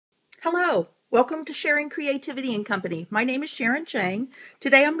Hello, welcome to Sharing Creativity and Company. My name is Sharon Cheng.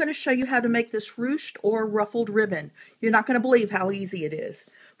 Today I'm going to show you how to make this ruched or ruffled ribbon. You're not going to believe how easy it is.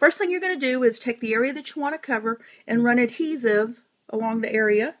 First thing you're going to do is take the area that you want to cover and run adhesive along the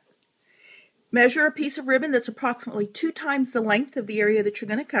area. Measure a piece of ribbon that's approximately 2 times the length of the area that you're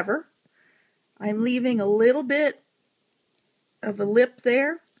going to cover. I'm leaving a little bit of a lip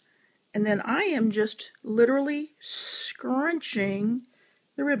there, and then I am just literally scrunching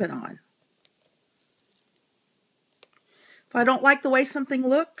the ribbon on. If I don't like the way something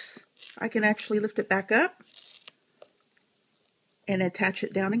looks, I can actually lift it back up and attach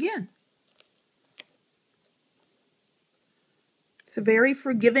it down again. It's a very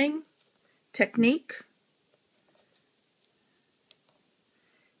forgiving technique.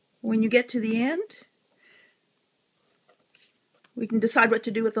 When you get to the end, we can decide what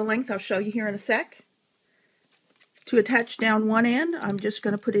to do with the length. I'll show you here in a sec. To attach down one end, I'm just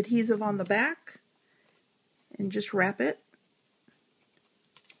going to put adhesive on the back and just wrap it.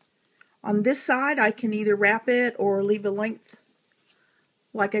 On this side, I can either wrap it or leave a length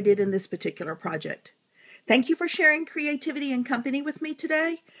like I did in this particular project. Thank you for sharing creativity and company with me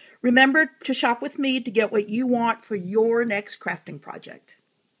today. Remember to shop with me to get what you want for your next crafting project.